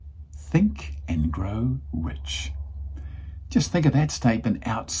Think and Grow Rich. Just think of that statement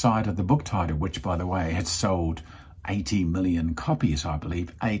outside of the book title, which, by the way, had sold 80 million copies, I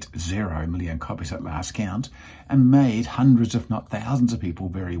believe, 80 million copies at last count, and made hundreds, if not thousands of people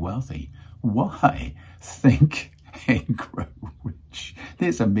very wealthy. Why? Think and grow rich.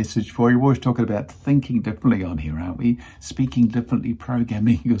 There's a message for you. We're always talking about thinking differently on here, aren't we? Speaking differently,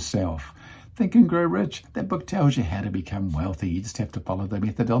 programming yourself. Think and Grow Rich. That book tells you how to become wealthy. You just have to follow the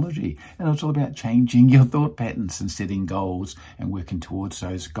methodology. And it's all about changing your thought patterns and setting goals and working towards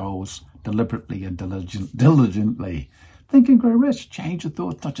those goals deliberately and diligently. Think and Grow Rich. Change your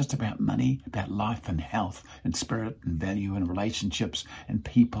thoughts, not just about money, about life and health and spirit and value and relationships and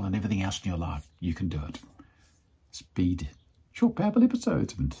people and everything else in your life. You can do it. Speed, short, powerful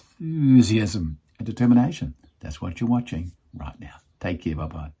episodes of enthusiasm and determination. That's what you're watching right now. Take care.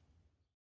 Bye-bye.